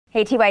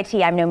Hey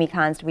TYT, I'm Nomiki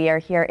Konst. We are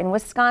here in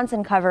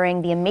Wisconsin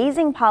covering the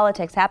amazing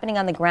politics happening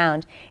on the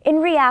ground in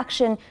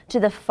reaction to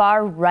the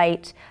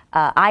far-right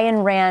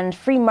Ayn Rand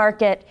free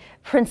market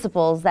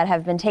principles that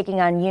have been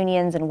taking on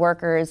unions and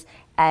workers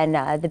and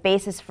the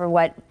basis for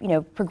what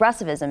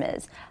progressivism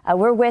is.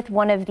 We're with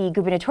one of the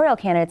gubernatorial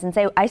candidates,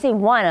 and I say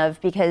one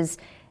of because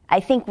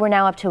I think we're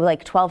now up to like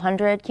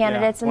 1,200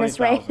 candidates in this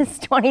race.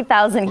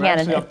 20,000 candidates. We're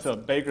actually up to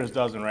Baker's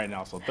dozen right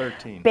now, so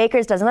 13.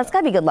 Baker's dozen. That's got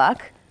to be good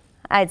luck,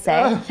 I'd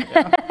say.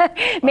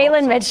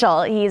 Mahlon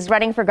Mitchell, he's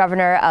running for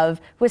governor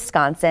of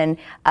Wisconsin.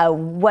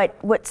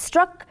 What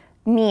struck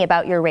me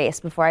about your race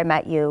before I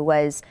met you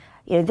was,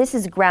 this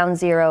is ground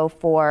zero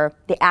for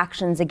the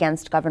actions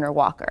against Governor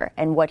Walker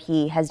and what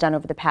he has done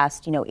over the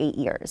past, 8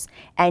 years.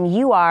 And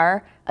you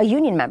are a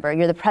union member.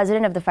 You're the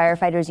president of the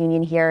firefighters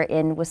union here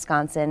in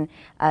Wisconsin.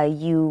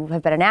 You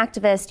have been an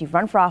activist. You've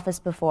run for office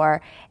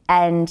before.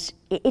 And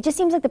it just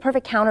seems like the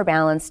perfect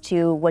counterbalance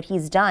to what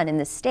he's done in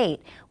this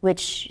state,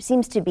 which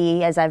seems to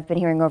be, as I've been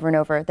hearing over and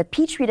over, the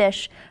petri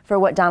dish for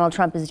what Donald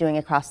Trump is doing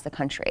across the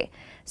country.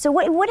 So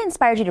what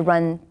inspired you to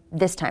run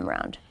this time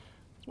around?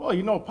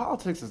 Well,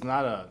 politics is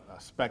not a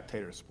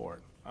spectator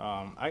sport.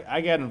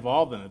 I got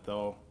involved in it,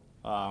 though,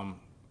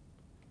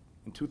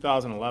 in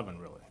 2011,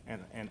 really.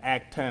 And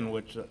Act 10,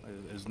 which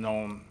is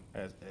known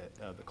as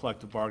the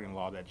collective bargaining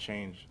law that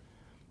changed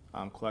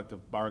collective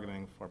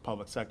bargaining for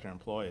public sector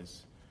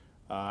employees.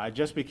 I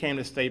just became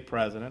the state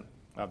president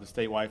of the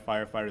statewide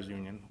firefighters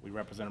union. We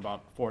represent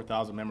about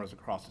 4,000 members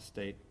across the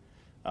state,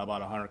 about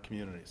 100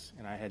 communities.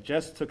 And I had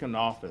just taken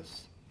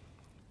office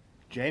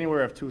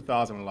January of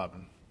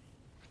 2011.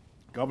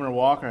 Governor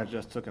Walker had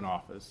just taken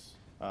office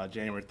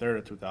January 3rd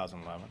of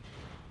 2011.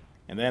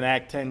 And then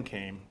Act 10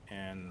 came,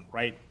 and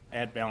right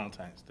at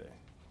Valentine's Day,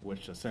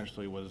 which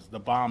essentially was the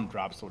bomb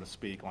drop, so to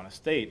speak, on a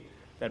state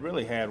that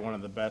really had one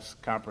of the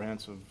best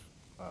comprehensive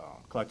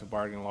collective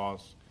bargaining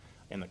laws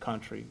in the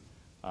country.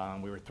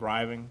 We were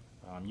thriving,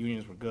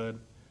 unions were good,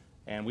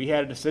 and we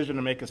had a decision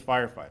to make as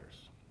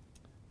firefighters.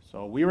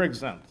 So we were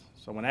exempt.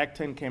 So when Act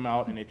 10 came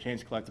out and they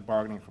changed collective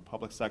bargaining for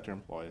public sector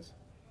employees,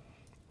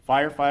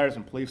 firefighters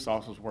and police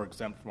officers were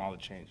exempt from all the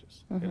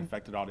changes. It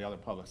affected all the other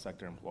public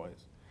sector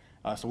employees.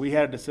 So we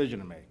had a decision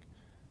to make,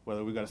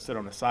 whether we got to sit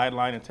on the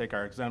sideline and take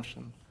our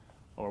exemption,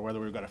 or whether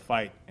we were going to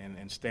fight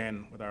and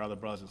stand with our other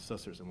brothers and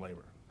sisters in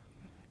labor.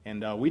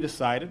 And we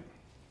decided,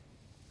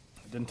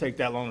 it didn't take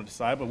that long to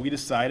decide, but we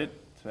decided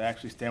to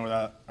actually stand with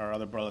our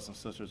other brothers and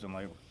sisters in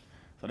labor.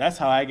 So that's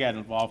how I got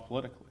involved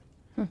politically.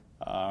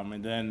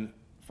 And then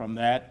from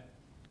that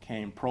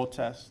came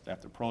protest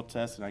after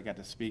protest, and I got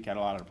to speak at a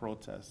lot of the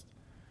protests.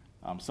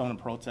 Some of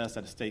the protests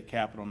at the state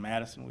capitol in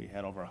Madison, we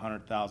had over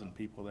 100,000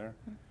 people there.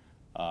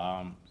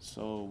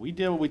 So we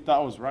did what we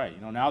thought was right.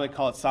 Now they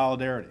call it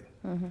solidarity.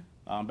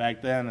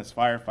 Back then, as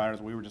firefighters,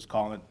 we were just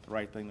calling it the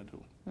right thing to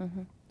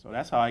do. So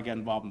that's how I got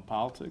involved in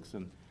politics,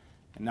 and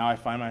now I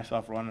find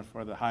myself running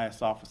for the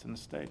highest office in the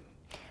state.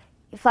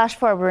 Flash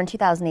forward, we're in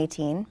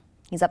 2018.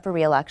 He's up for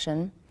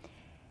re-election.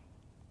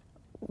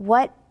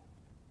 What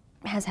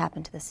has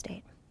happened to this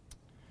state?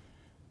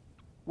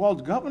 Well,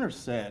 the governor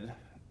said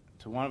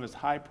to one of his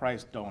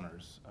high-priced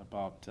donors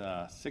about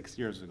 6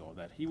 years ago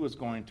that he was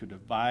going to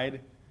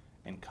divide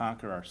and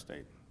conquer our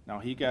state. Now,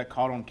 he got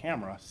caught on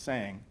camera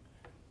saying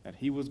that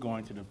he was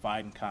going to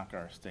divide and conquer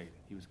our state.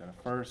 He was going to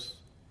first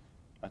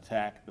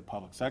attack the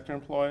public sector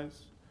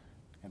employees,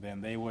 and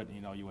then they would,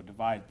 you would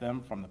divide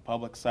them from the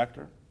public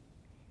sector,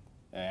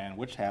 and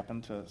which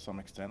happened to some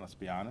extent, let's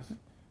be honest.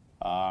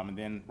 And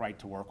then right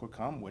to work would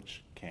come,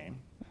 which came.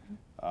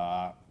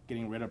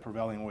 Getting rid of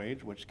prevailing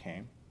wage, which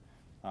came.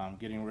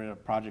 Getting rid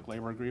of project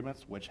labor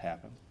agreements, which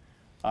happened.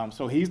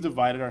 So he's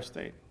divided our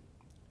state.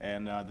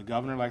 And the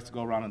governor likes to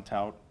go around and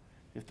tout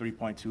his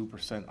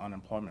 3.2%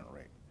 unemployment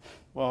rate.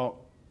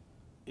 Well,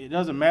 it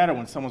doesn't matter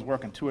when someone's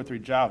working 2 or 3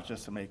 jobs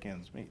just to make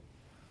ends meet,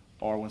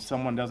 or when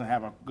someone doesn't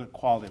have a good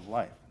quality of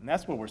life. And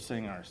that's what we're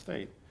seeing in our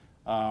state.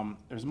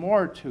 There's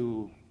more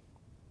to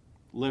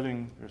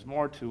living, there's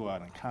more to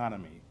an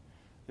economy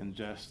than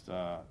just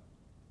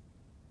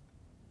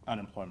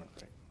unemployment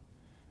rate.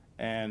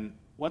 And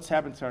what's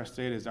happened to our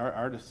state is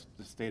the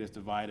state is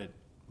divided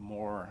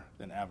more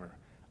than ever.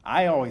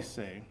 I always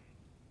say,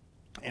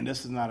 and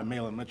this is not a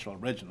Mahlon Mitchell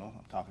original,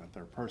 I'm talking in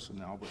third person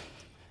now,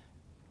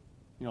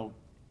 but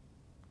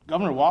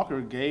Governor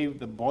Walker gave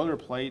the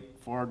boilerplate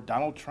for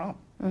Donald Trump.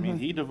 I mean,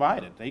 he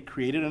divided. They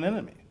created an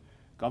enemy.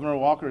 Governor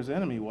Walker's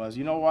enemy was,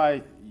 you know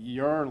why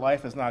your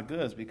life is not good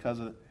is because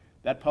of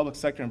that public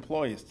sector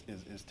employee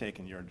is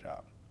taking your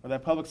job, or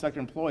that public sector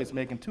employee is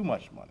making too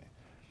much money,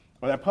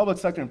 or that public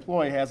sector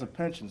employee has a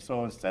pension.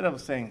 So instead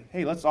of saying,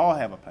 hey, let's all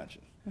have a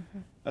pension,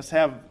 let's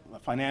have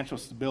financial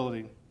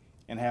stability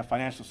and have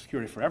financial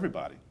security for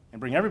everybody and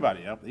bring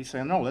everybody up, he's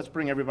saying, no, let's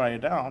bring everybody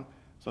down.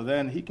 So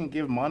then he can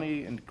give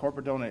money and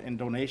corporate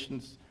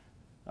donations,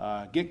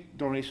 get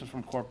donations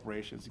from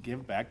corporations,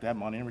 give back that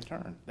money in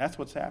return. That's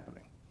what's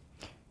happening.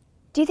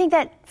 Do you think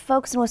that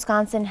folks in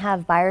Wisconsin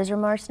have buyer's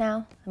remorse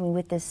now? I mean,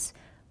 with this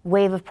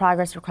wave of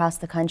progress across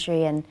the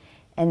country and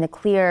the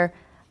clear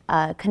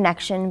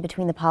connection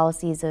between the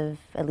policies of,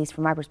 at least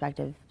from our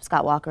perspective,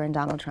 Scott Walker and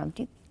Donald Trump.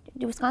 Do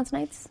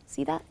Wisconsinites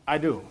see that? I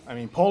do. I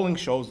mean, polling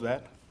shows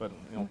that, but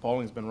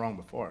polling's been wrong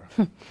before.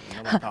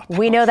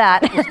 We know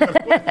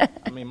that.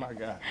 I mean, my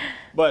God.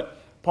 But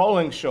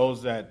polling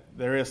shows that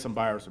there is some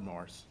buyer's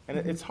remorse. And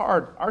it's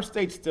hard. Our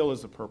state still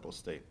is a purple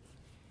state.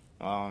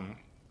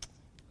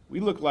 We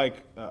look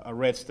like a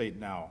red state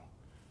now,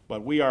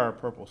 but we are a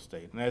purple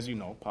state. And as you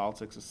know,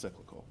 politics is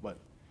cyclical. But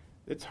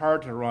it's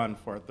hard to run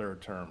for a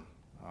third term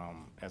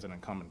as an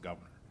incumbent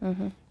governor.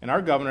 And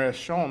our governor has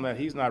shown that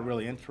he's not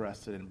really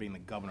interested in being the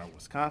governor of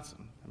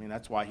Wisconsin. I mean,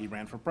 that's why he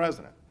ran for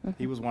president.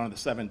 He was one of the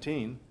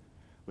 17,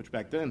 which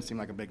back then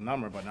seemed like a big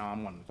number, but now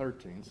I'm one of the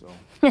 13. So,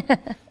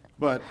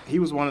 but he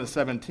was one of the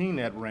 17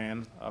 that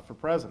ran for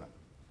president.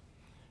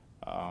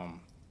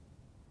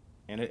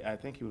 And I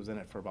think he was in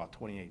it for about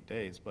 28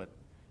 days, but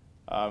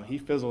he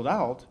fizzled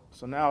out.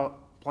 So now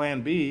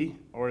Plan B,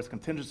 or his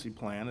contingency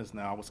plan, is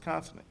now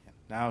Wisconsin again.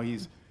 Now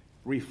he's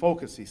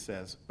refocused, he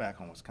says, back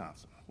on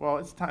Wisconsin. Well,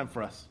 it's time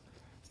for us.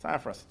 It's time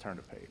for us to turn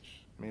the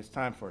page. I mean, it's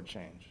time for a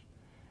change,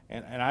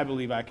 and I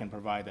believe I can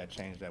provide that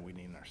change that we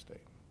need in our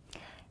state.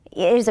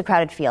 It is a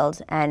crowded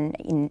field,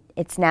 and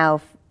it's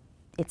now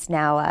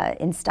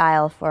in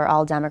style for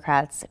all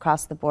Democrats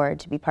across the board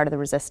to be part of the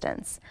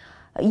resistance.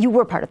 You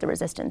were part of the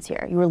resistance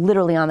here. You were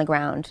literally on the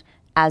ground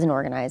as an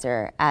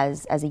organizer,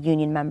 as a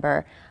union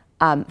member,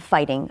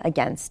 fighting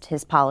against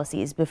his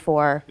policies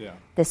before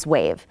this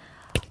wave.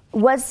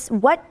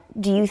 What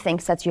do you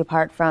think sets you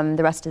apart from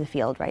the rest of the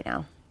field right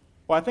now?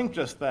 Well, I think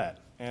just that,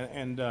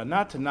 and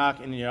not to knock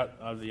any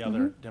of the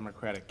other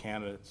Democratic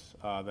candidates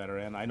that are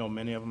in. I know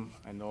many of them.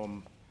 I know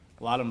them,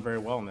 a lot of them very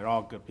well, and they're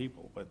all good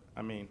people. But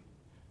I mean,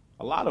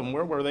 a lot of them,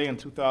 where were they in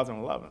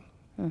 2011?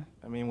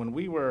 I mean, when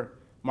we were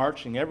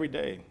marching every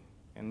day,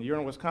 and you're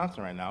in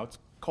Wisconsin right now, it's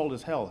cold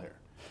as hell here.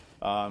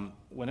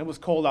 When it was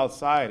cold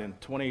outside and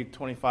 20,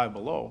 25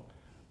 below,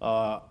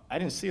 I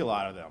didn't see a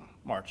lot of them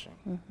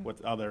marching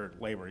with other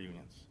labor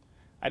unions.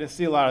 I didn't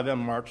see a lot of them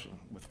marching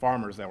with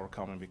farmers that were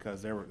coming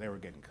because they were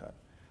getting cut.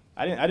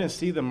 I didn't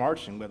see them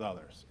marching with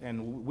others,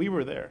 and we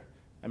were there.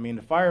 I mean,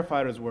 the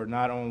firefighters were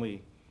not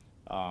only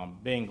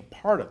being a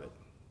part of it,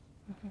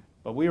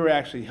 but we were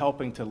actually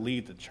helping to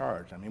lead the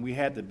charge. I mean, we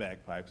had the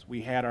bagpipes,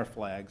 we had our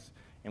flags,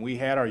 and we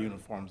had our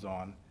uniforms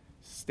on,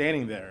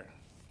 standing there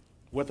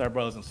with our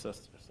brothers and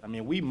sisters. I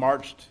mean, we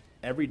marched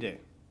every day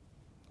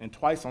and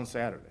twice on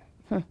Saturday.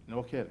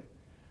 No kidding.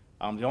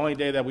 The only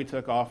day that we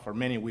took off for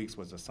many weeks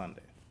was a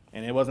Sunday.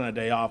 And it wasn't a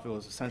day off, it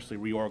was essentially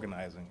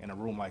reorganizing in a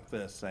room like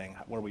this, saying,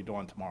 what are we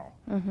doing tomorrow?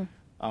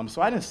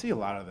 So I didn't see a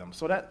lot of them.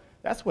 So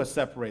that's what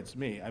separates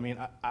me. I mean,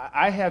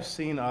 I have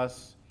seen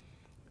us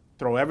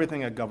throw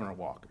everything at Governor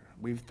Walker.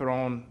 We've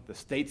thrown the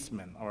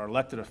statesman or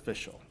elected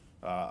official,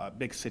 a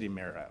big city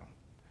mayor at him.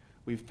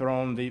 We've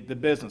thrown the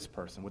business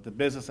person with the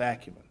business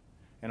acumen,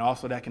 and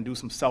also that can do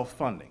some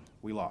self-funding.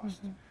 We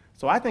lost.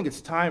 So I think it's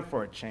time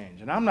for a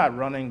change. And I'm not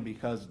running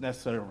because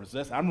necessarily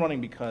resist. I'm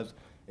running because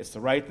it's the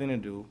right thing to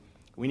do.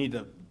 We need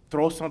to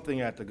throw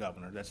something at the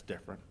governor that's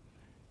different.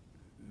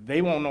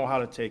 They won't know how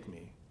to take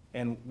me.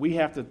 And we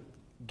have to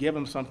give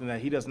him something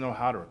that he doesn't know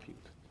how to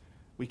repeat.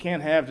 We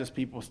can't have just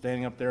people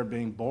standing up there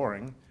being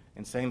boring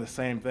and saying the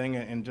same thing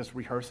and just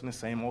rehearsing the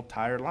same old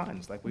tired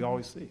lines like we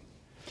always see.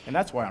 And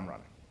that's why I'm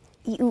running.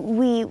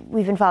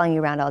 We've been following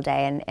you around all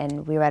day,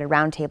 and we were at a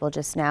round table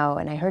just now,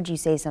 and I heard you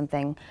say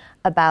something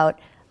about,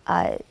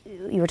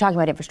 you were talking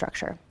about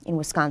infrastructure in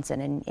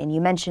Wisconsin, and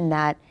you mentioned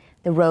that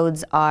the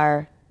roads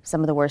are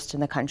some of the worst in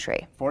the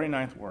country.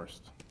 49th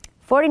worst.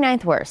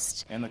 49th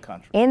worst. In the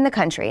country. In the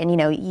country. And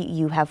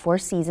you have 4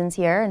 seasons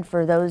here, and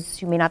for those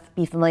who may not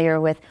be familiar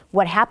with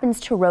what happens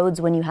to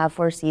roads when you have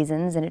 4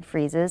 seasons and it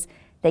freezes,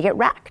 they get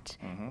wrecked.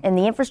 And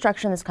the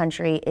infrastructure in this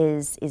country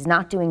is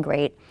not doing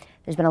great.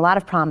 There's been a lot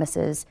of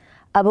promises.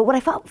 But what I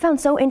found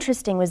so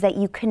interesting was that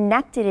you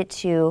connected it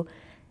to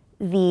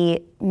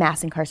the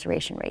mass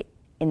incarceration rate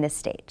in this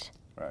state.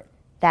 Right.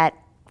 That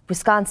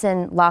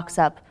Wisconsin locks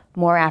up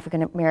more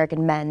African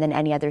American men than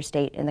any other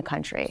state in the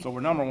country. So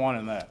we're number 1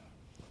 in that.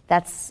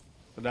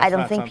 I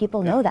don't think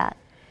people know that.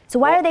 So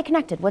why are they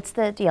connected? What's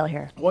the deal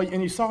here? Well,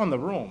 and you saw in the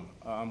room,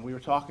 we were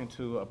talking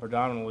to a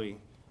predominantly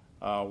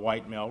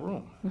white male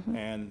room.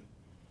 And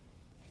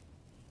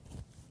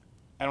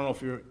I don't know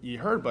if you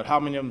heard, but how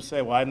many of them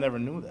say, well, I never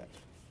knew that.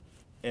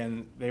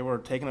 And they were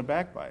taken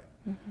aback by it.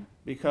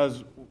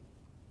 Because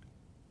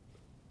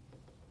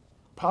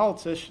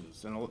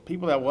politicians and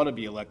people that want to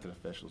be elected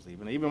officials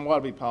even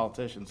want to be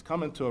politicians,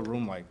 come into a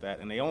room like that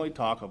and they only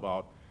talk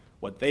about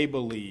what they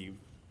believe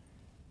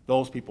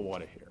those people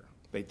want to hear.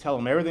 They tell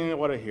them everything they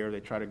want to hear, they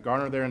try to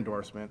garner their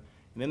endorsement,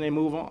 and then they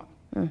move on.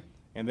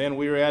 And then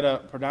we were at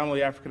a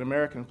predominantly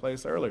African-American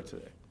place earlier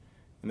today,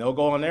 and they'll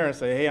go in there and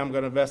say, hey, I'm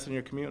going to invest in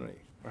your community,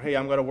 or hey,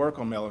 I'm going to work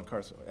on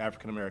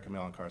African-American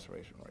male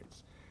incarceration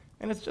rates.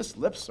 And it's just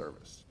lip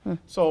service.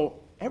 So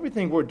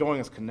everything we're doing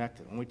is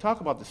connected. When we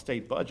talk about the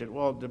state budget,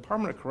 well, the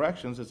Department of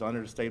Corrections is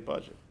under the state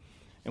budget.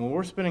 And when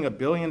we're spending $1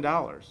 billion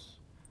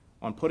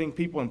on putting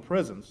people in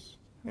prisons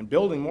and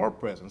building more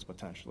prisons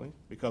potentially,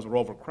 because we're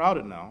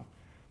overcrowded now,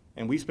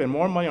 And we spend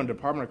more money on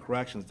Department of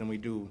Corrections than we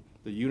do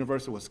the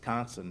University of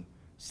Wisconsin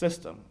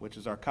system, which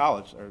is our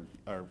college,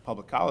 our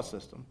public college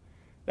system.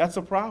 That's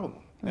a problem.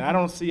 And I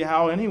don't see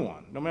how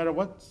anyone, no matter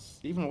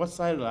even what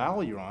side of the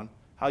aisle you're on,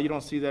 how you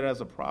don't see that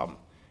as a problem.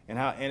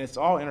 And it's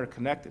all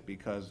interconnected,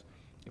 because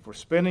if we're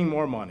spending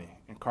more money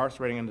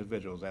incarcerating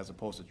individuals as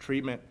opposed to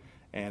treatment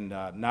and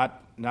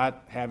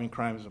not having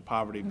crimes of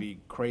poverty be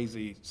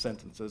crazy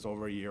sentences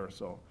over a year or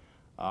so,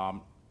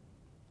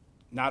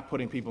 not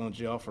putting people in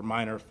jail for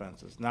minor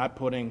offenses, not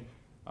putting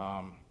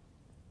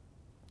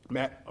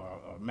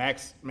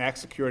max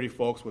security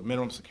folks with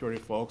minimum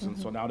security folks, and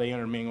so now they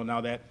intermingle.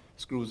 Now that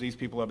screws these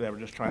people up that were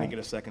just trying to get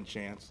a second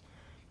chance.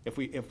 If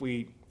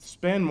we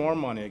spend more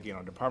money again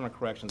on Department of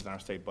Corrections in our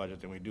state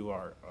budget than we do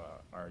our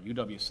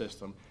UW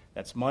system,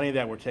 that's money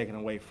that we're taking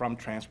away from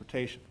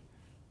transportation,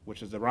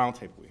 which is the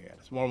roundtable we had.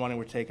 It's more money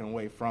we're taking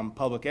away from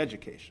public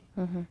education,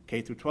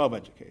 K through 12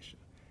 education.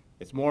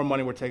 It's more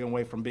money we're taking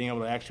away from being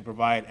able to actually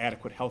provide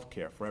adequate health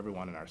care for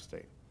everyone in our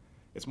state.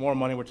 It's more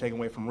money we're taking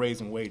away from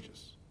raising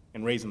wages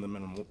and raising the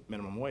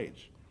minimum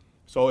wage.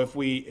 So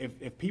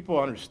if people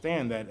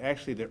understand that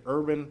actually the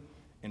urban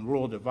and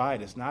rural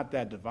divide is not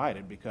that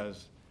divided,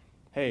 because,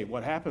 hey,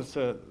 what happens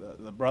to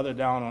the brother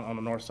down on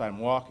the north side of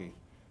Milwaukee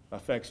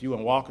affects you in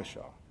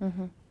Waukesha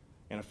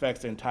and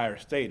affects the entire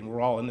state, and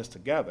we're all in this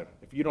together.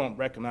 If you don't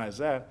recognize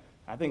that,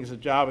 I think it's a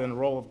job and the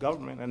role of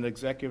government and the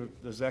executive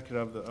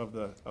of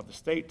the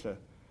state to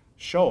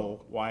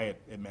show why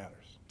it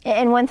matters.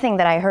 And one thing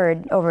that I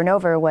heard over and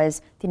over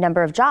was the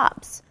number of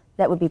jobs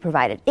that would be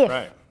provided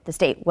if the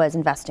state was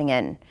investing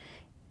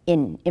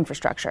in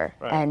infrastructure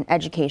and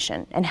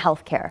education and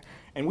health care.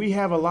 And we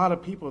have a lot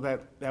of people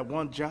that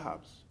want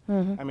jobs.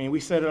 I mean, we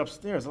said it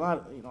upstairs. A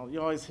lot of,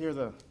 you always hear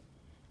a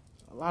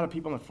lot of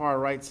people on the far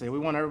right say we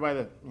want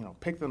everybody to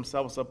pick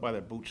themselves up by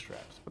their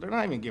bootstraps, but they're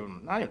not even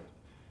giving them,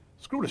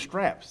 screw the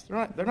straps. They're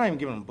not even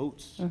giving them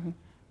boots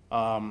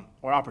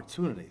or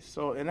opportunities.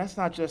 So, and that's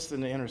not just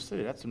in the inner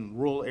city. That's in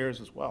rural areas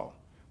as well.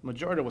 The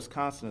majority of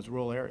Wisconsin is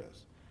rural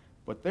areas,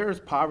 but there is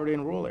poverty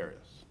in rural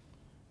areas,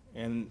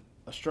 and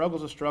a struggle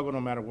is a struggle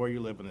no matter where you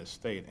live in this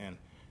state. And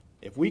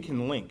if we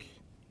can link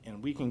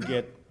and we can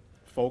get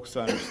folks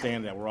to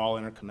understand that we're all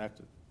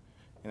interconnected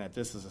and that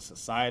this is a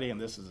society and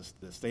this is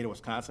the state of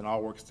Wisconsin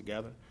all works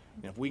together,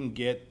 and if we can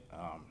get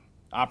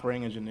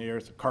operating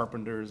engineers, the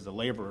carpenters, the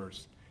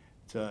laborers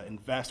to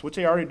invest, which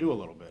they already do a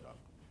little bit of,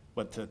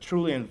 but to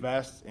truly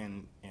invest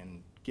in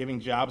giving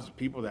jobs to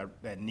people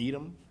that need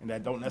them and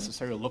that don't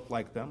necessarily look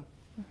like them,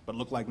 but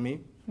look like me,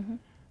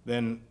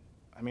 then,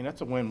 I mean,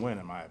 that's a win-win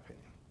in my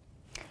opinion.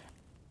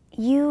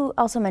 You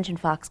also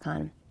mentioned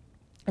Foxconn,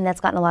 and that's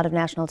gotten a lot of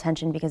national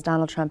attention because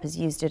Donald Trump has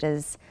used it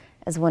as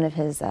one of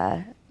his,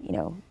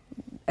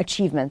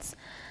 achievements,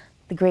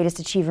 the greatest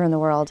achiever in the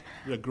world.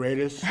 The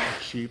greatest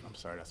achiever. I'm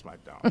sorry, that's my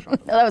Donald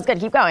Trump. No, that was good.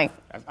 Keep going.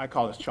 I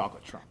call this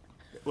chocolate Trump.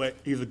 But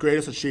he's the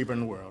greatest achiever in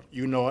the world.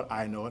 You know it.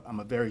 I know it. I'm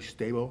a very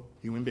stable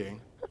human being.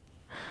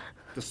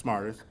 The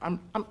smartest. I'm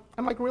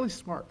like really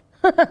smart.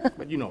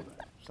 But you know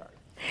that. Sorry.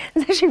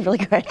 It's actually really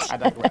good. I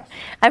digress.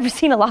 I've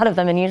seen a lot of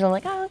them, and usually I'm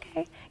like, oh,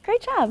 okay,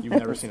 great job. You've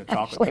never seen a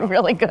chocolate actually Trump.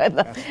 Really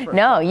good.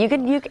 No, you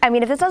could. I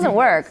mean, if this doesn't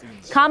work,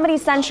 Comedy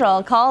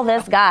Central, call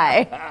this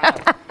guy.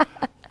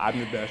 I'm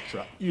the best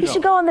Trump. You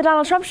should go on the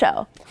Donald Trump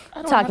show,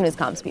 talking to his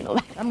comms people.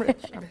 I'm rich.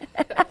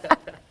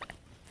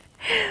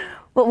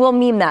 Well, we'll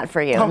meme that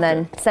for you and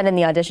then send in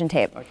the audition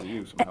tape. I could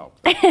use some help.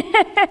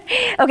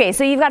 Okay,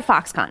 so you've got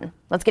Foxconn.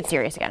 Let's get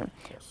serious again.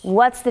 Yes.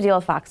 What's the deal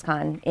with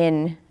Foxconn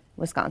in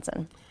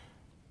Wisconsin?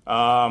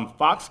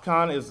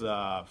 Foxconn is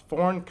a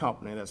foreign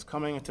company that's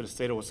coming into the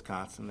state of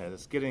Wisconsin that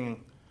is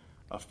getting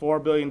a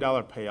 $4 billion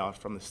payout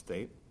from the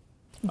state.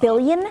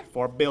 Billion?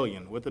 $4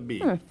 billion with a B.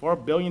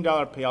 $4 billion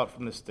payout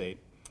from the state,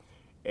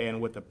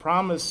 and with the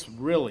promise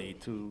really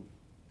to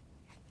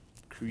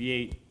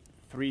create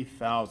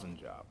 3,000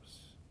 jobs.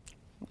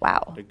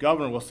 Wow. The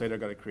governor will say they're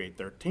going to create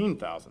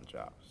 13,000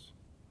 jobs.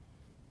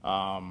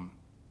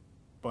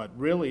 But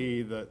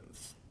really, the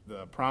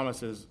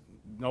promise is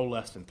no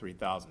less than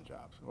 3,000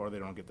 jobs, or they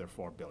don't get their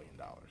 $4 billion.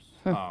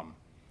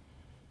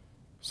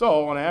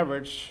 So on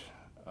average,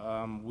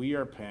 we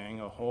are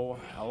paying a whole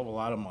hell of a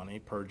lot of money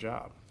per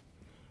job.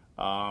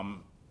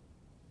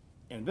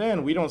 And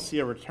then we don't see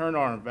a return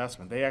on our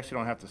investment. They actually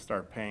don't have to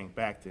start paying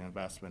back the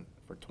investment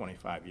for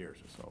 25 years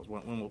or so,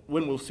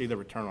 when we'll see the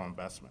return on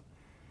investment.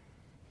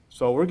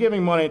 So we're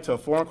giving money to a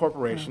foreign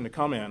corporation to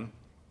come in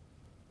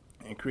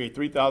and create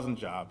 3,000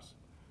 jobs,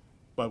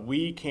 but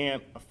we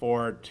can't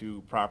afford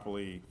to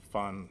properly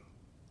fund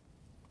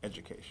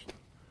education,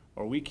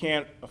 or we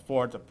can't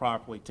afford to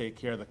properly take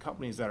care of the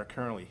companies that are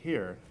currently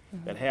here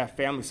that have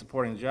family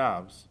supporting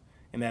jobs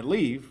and that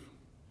leave,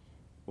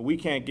 but we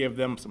can't give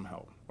them some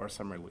help or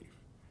some relief.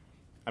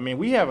 I mean,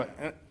 we have,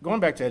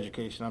 going back to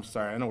education, I'm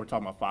sorry, I know we're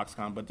talking about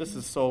Foxconn, but this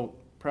is so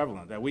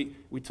prevalent that the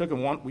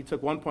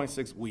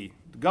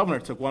governor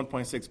took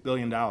 $1.6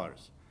 billion out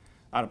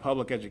of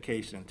public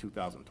education in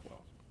 2012.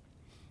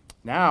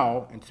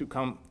 Now,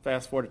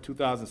 fast forward to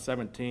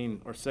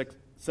 2017 or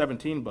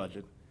 17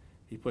 budget,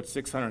 he put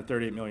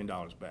 $638 million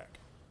back.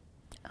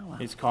 Oh, wow.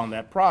 He's calling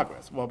that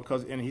progress. Well,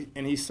 because and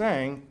he's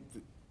saying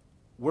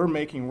we're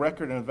making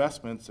record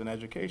investments in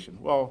education.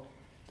 Well,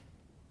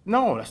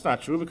 no, that's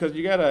not true, because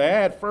you got to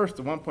add first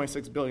the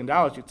 $1.6 billion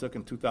you took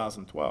in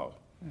 2012.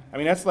 I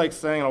mean, that's like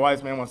saying, a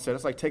wise man once said,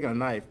 it's like taking a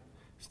knife,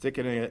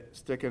 sticking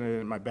it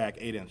in my back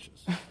 8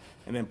 inches,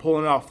 and then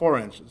pulling it out 4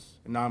 inches,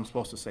 and now I'm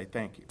supposed to say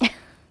thank you.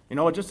 You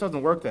know, it just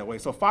doesn't work that way.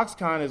 So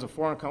Foxconn is a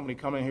foreign company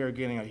coming here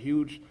getting a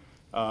huge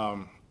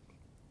bailout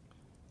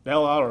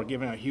or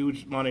giving a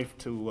huge money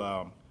to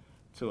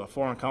a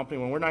foreign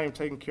company when we're not even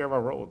taking care of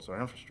our roads,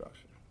 our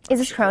infrastructure. Is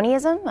this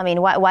cronyism? I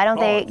mean, why don't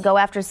they go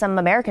after some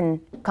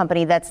American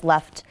company that's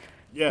left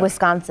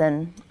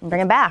Wisconsin and bring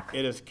him back?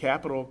 It is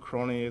capital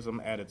cronyism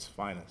at its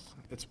finest.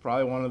 It's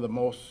probably one of the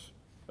most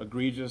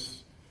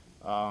egregious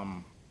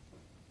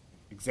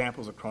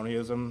examples of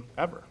cronyism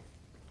ever,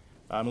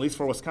 at least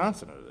for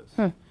Wisconsin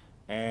it is.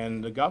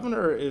 And the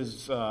governor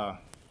is,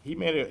 he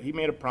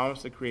made a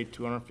promise to create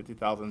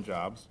 250,000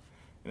 jobs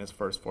in his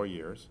first 4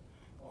 years.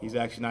 He's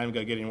actually not even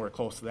going to get anywhere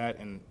close to that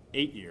in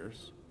 8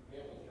 years.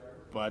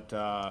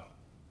 But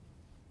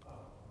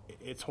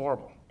it's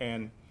horrible.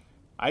 And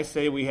I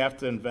say we have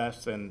to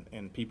invest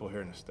in people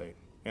here in the state.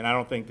 And I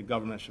don't think the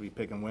government should be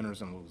picking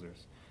winners and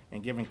losers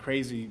and giving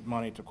crazy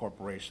money to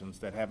corporations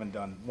that haven't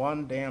done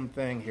one damn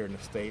thing here in the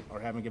state or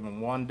haven't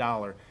given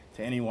 $1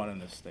 to anyone in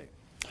this state.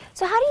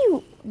 So how do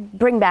you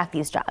bring back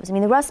these jobs? I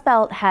mean, the Rust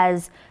Belt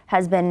has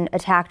been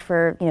attacked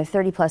for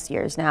 30 plus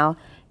years now,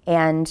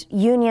 and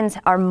unions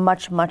are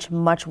much, much,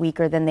 much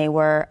weaker than they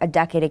were a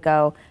decade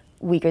ago,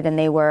 weaker than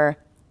they were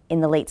in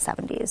the late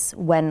 70s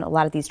when a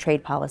lot of these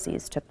trade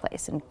policies took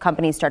place and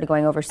companies started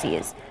going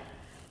overseas.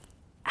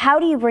 How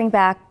do you bring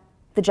back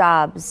the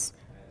jobs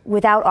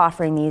without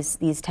offering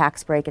these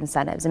tax break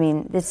incentives? I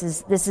mean, this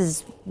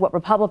is what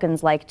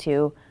Republicans like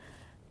to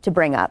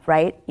bring up,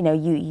 right? You know,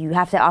 you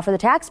have to offer the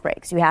tax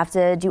breaks, you have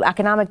to do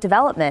economic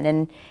development,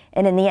 and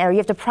in the end, or you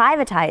have to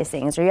privatize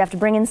things, or you have to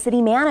bring in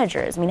city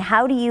managers. I mean,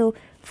 how do you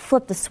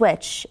flip the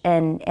switch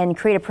and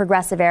create a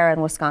progressive era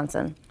in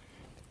Wisconsin?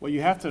 Well,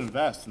 you have to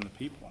invest in the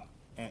people.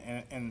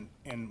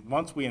 And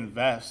once we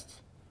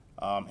invest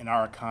in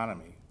our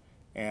economy,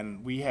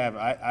 and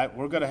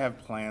we're going to have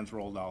plans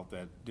rolled out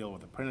that deal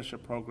with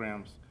apprenticeship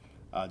programs,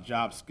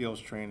 job skills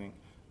training,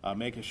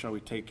 making sure we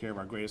take care of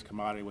our greatest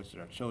commodity, which is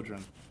our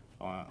children,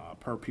 on a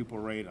per pupil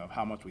rate of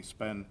how much we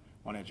spend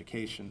on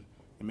education,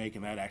 and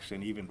making that actually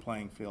an even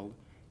playing field.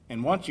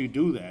 And once you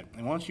do that,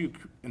 and once you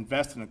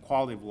invest in the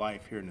quality of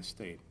life here in the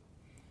state,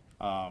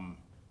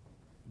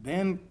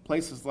 then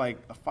places like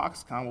a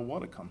Foxconn will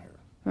want to come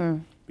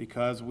here.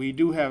 Because we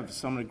do have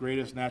some of the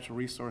greatest natural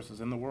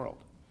resources in the world.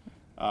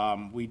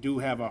 We do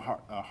have a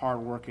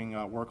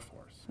hard-working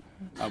workforce.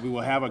 We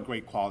will have a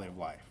great quality of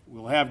life. We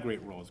will have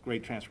great roads,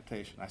 great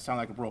transportation. I sound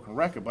like a broken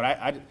record, but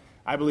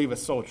I believe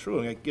it's so true.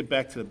 And I get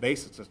back to the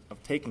basics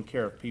of taking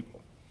care of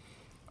people.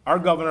 Our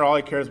governor, all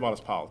he cares about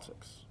is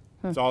politics.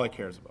 That's all he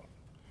cares about.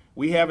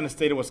 We have in the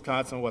state of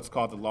Wisconsin what's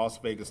called the Las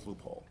Vegas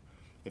loophole.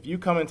 If you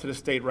come into the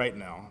state right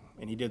now,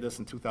 and he did this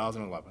in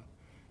 2011,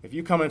 if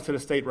you come into the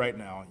state right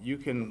now, you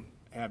can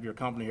have your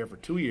company here for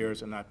 2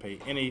 years and not pay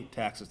any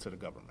taxes to the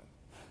government,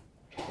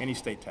 any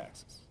state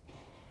taxes.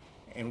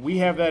 And we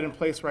have that in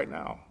place right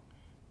now.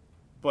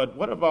 But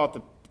what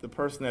about the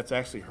person that's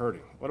actually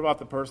hurting? What about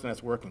the person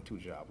that's working 2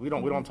 jobs? We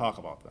don't talk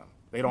about them.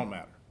 They don't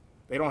matter.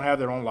 They don't have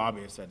their own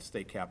lobbyists at the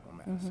state capitol,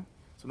 Madison.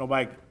 So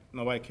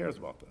nobody cares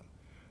about them.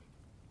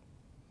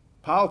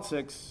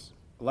 Politics,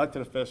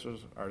 elected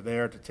officials are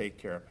there to take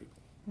care of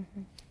people.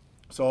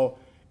 So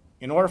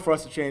in order for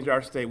us to change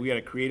our state, we got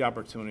to create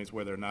opportunities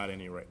where there are not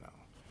any right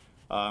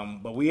now.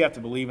 But we have to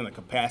believe in the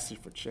capacity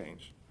for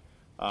change.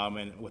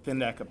 And within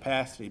that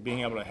capacity, being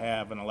able to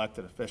have an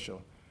elected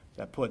official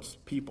that puts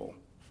people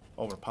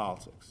over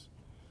politics,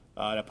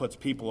 that puts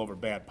people over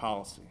bad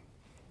policy,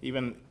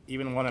 even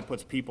one that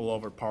puts people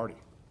over party.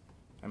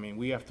 I mean,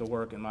 we have to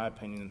work, in my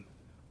opinion,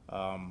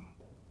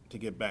 to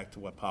get back to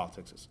what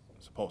politics is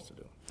supposed to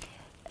do.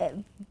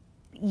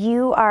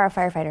 You are a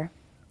firefighter.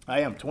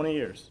 I am, 20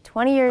 years.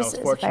 20 years I was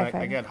fortunate. as a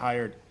firefighter. I got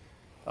hired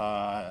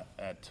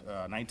at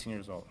 19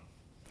 years old.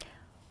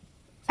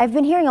 I've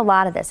been hearing a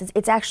lot of this.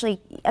 It's actually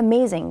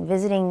amazing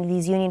visiting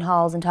these union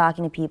halls and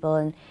talking to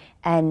people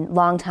and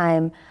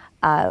longtime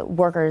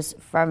workers,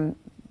 from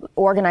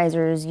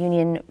organizers,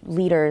 union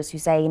leaders who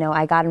say,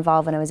 I got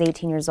involved when I was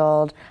 18 years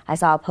old. I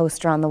saw a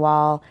poster on the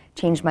wall,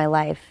 changed my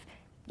life,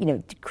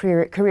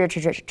 career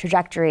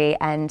trajectory,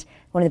 and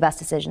one of the best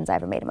decisions I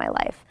ever made in my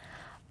life.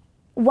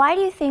 Why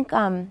do you think,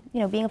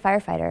 being a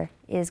firefighter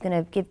is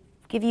going to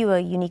give you a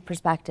unique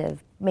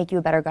perspective, make you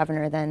a better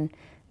governor than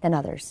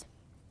others?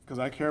 Because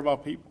I care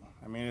about people.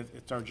 I mean,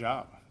 it's our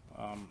job.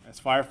 As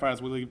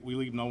firefighters, we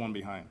leave no one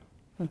behind.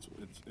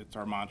 It's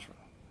our mantra,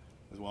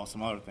 as well as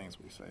some other things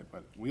we say.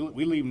 But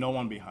we leave no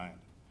one behind.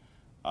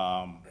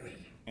 And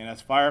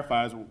as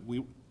firefighters,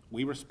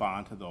 we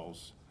respond to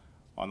those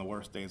on the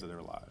worst days of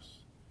their lives.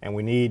 And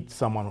we need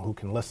someone who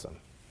can listen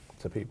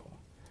to people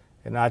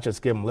and not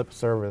just give them lip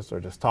service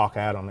or just talk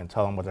at them and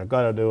tell them what they're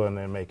going to do and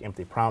then make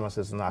empty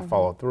promises and not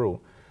follow through.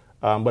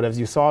 But as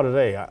you saw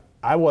today,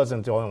 I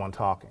wasn't the only one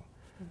talking.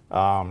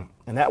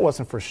 And that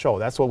wasn't for show.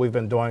 That's what we've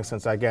been doing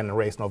since I got in the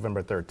race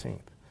November 13th.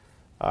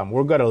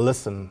 We're going to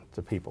listen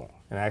to people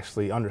and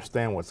actually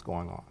understand what's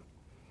going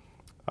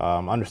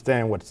on,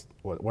 understand what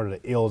are the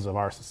ills of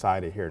our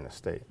society here in the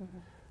state.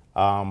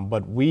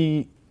 But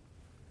we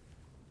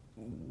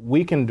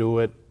can do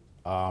it.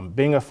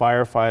 Being a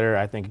firefighter,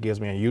 I think it gives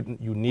me a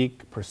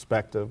unique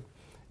perspective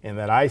in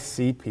that I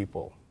see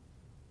people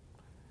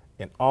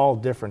in all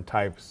different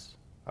types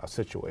of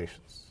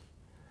situations.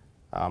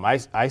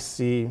 I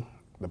see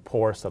the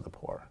poorest of the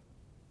poor.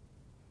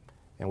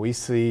 And we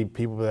see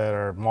people that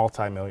are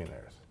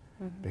multimillionaires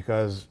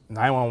because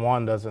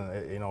 911 doesn't,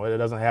 it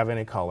doesn't have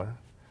any color.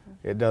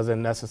 It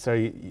doesn't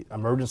necessarily,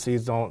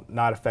 emergencies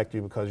not affect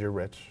you because you're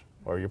rich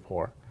or you're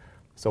poor.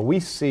 So we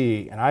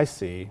see, and I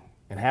see,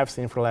 and have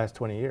seen for the last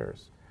 20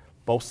 years,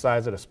 both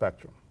sides of the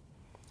spectrum.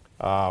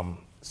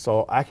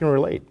 So I can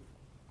relate.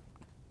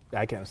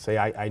 I can't say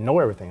I know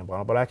everything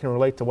about it, but I can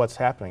relate to what's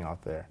happening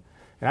out there.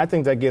 And I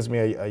think that gives me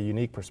a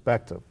unique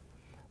perspective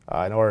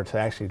in order to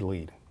actually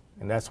lead.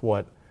 And that's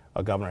what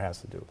a governor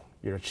has to do.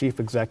 You're a chief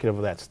executive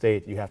of that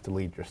state, you have to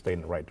lead your state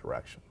in the right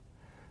direction.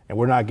 And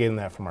we're not getting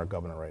that from our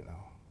governor right now.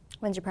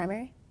 When's your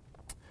primary?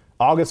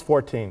 August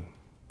 14.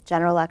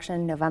 General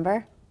election,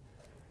 November?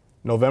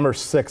 November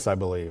 6th, I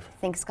believe.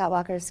 Think Scott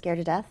Walker is scared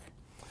to death?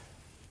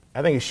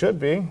 I think he should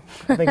be.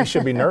 I think he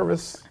should be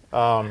nervous.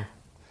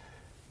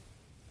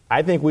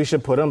 I think we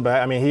should put him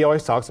back. I mean, he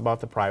always talks about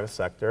the private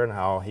sector and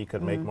how he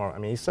could make more. I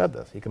mean, he said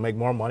this. He can make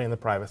more money in the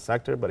private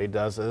sector, but he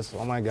does this,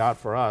 oh my God,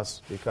 for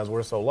us, because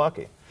we're so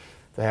lucky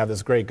to have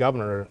this great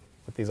governor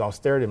with these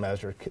austerity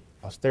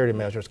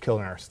measures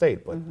killing our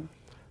state. But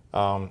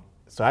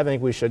so I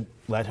think we should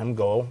let him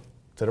go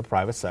to the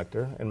private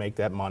sector and make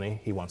that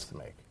money he wants to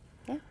make.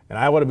 Yeah. And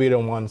I want to be the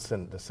one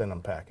to send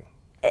him packing.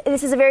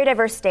 This is a very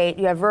diverse state.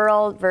 You have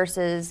rural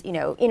versus,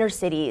 inner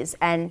cities,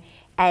 and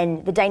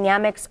the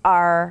dynamics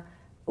are,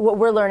 what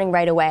we're learning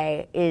right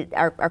away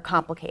are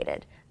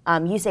complicated.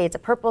 You say it's a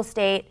purple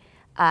state.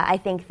 I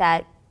think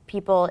that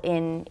people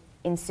in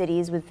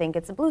cities would think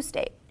it's a blue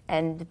state,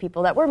 and the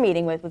people that we're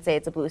meeting with would say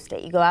it's a blue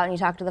state. You go out and you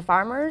talk to the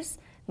farmers,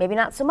 maybe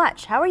not so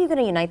much. How are you going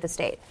to unite the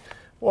state?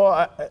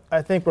 Well,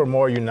 I think we're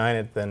more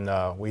united than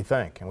we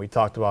think, and we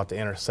talked about the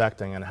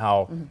intersecting and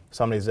how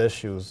some of these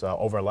issues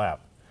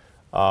overlap.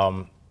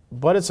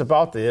 But it's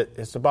about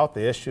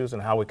the issues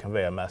and how we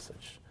convey a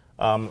message.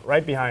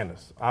 Right behind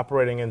us,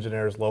 Operating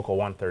Engineers Local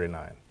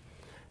 139.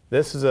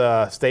 This is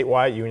a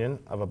statewide union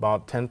of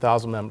about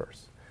 10,000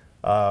 members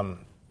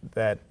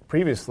that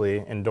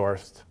previously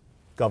endorsed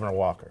Governor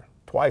Walker,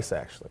 twice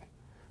actually,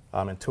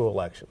 in 2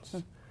 elections.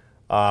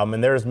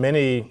 And there's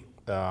many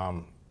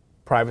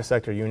private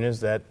sector unions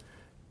that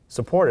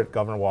supported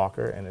Governor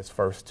Walker in his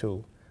first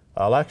 2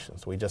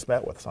 elections. We just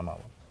met with some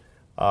of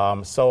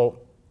them. So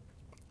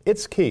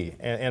it's key.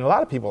 And a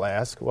lot of people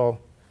ask, well,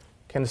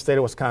 can the state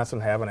of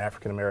Wisconsin have an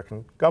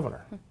African-American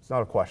governor? It's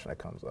not a question that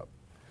comes up.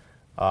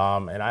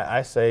 And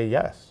I say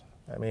yes.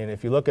 I mean,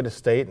 if you look at the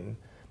state in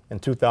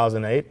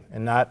 2008,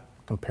 and not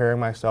comparing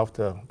myself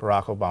to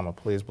Barack Obama,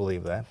 please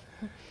believe that,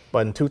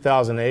 but in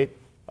 2008,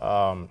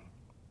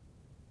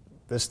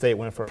 this state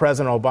went for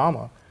President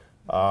Obama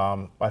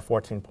by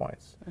 14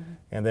 points.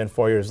 And then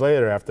 4 years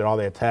later, after all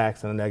the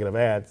attacks and the negative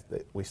ads,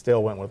 we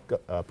still went with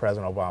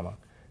President Obama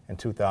in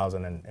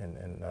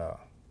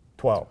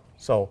 2012.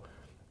 So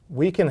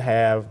we can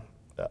have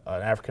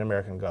an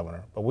African-American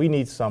governor, but we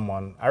need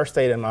someone, our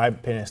state, in my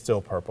opinion, is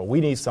still purple.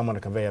 We need someone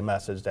to convey a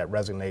message that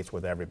resonates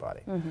with everybody.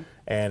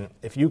 And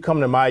if you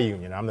come to my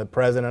union, I'm the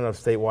president of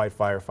Statewide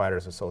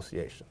Firefighters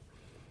Association,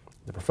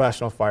 the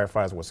Professional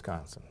Firefighters of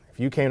Wisconsin. If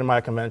you came to my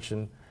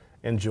convention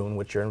in June,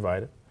 which you're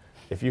invited,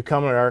 if you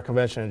come to our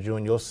convention in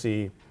June, you'll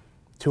see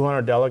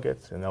 200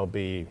 delegates, and they'll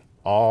be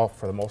all,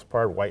 for the most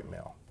part, white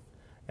male.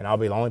 And I'll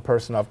be the only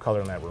person of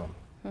color in that room.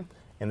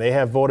 And they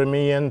have voted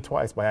me in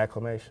twice by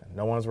acclamation.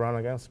 No one's run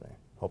against me.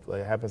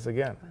 Hopefully it happens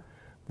again.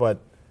 But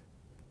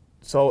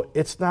so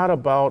it's not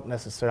about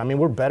necessarily, I mean,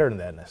 we're better than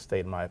that in this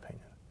state, in my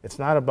opinion. It's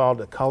not about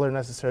the color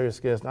necessarily of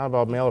skin. It's not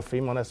about male or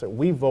female necessarily.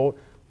 We vote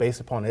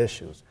based upon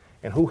issues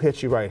and who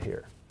hits you right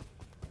here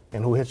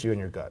and who hits you in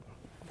your gut.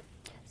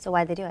 So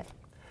why'd they do it?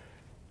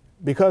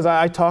 Because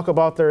I talk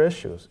about their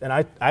issues, and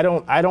I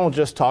don't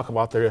just talk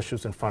about their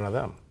issues in front of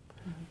them.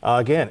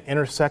 Again,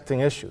 intersecting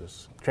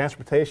issues,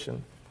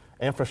 transportation,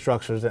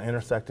 infrastructure is an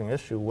intersecting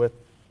issue with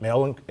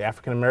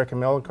African-American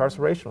male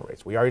incarceration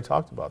rates. We already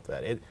talked about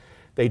that.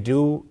 They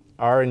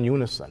are in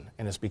unison,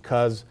 and it's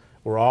because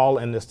we're all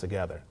in this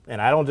together.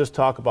 And I don't just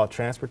talk about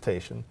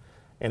transportation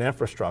and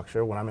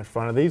infrastructure when I'm in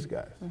front of these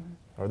guys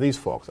or these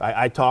folks.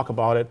 I talk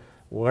about it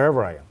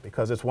wherever I am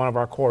because it's one of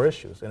our core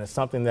issues, and it's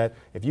something that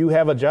if you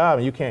have a job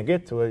and you can't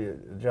get to it, your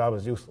job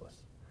is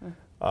useless.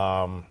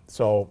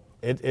 So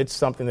it's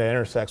something that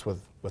intersects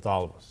with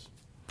all of us.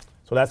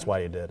 So that's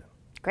why he did it.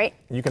 Great.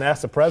 You can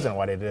ask the president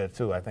why they did it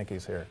too. I think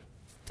he's here.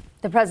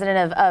 The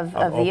president of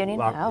the union?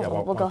 Yeah,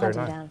 we'll go hunt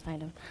him down and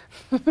find him.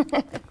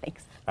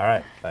 Thanks. All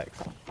right, thanks.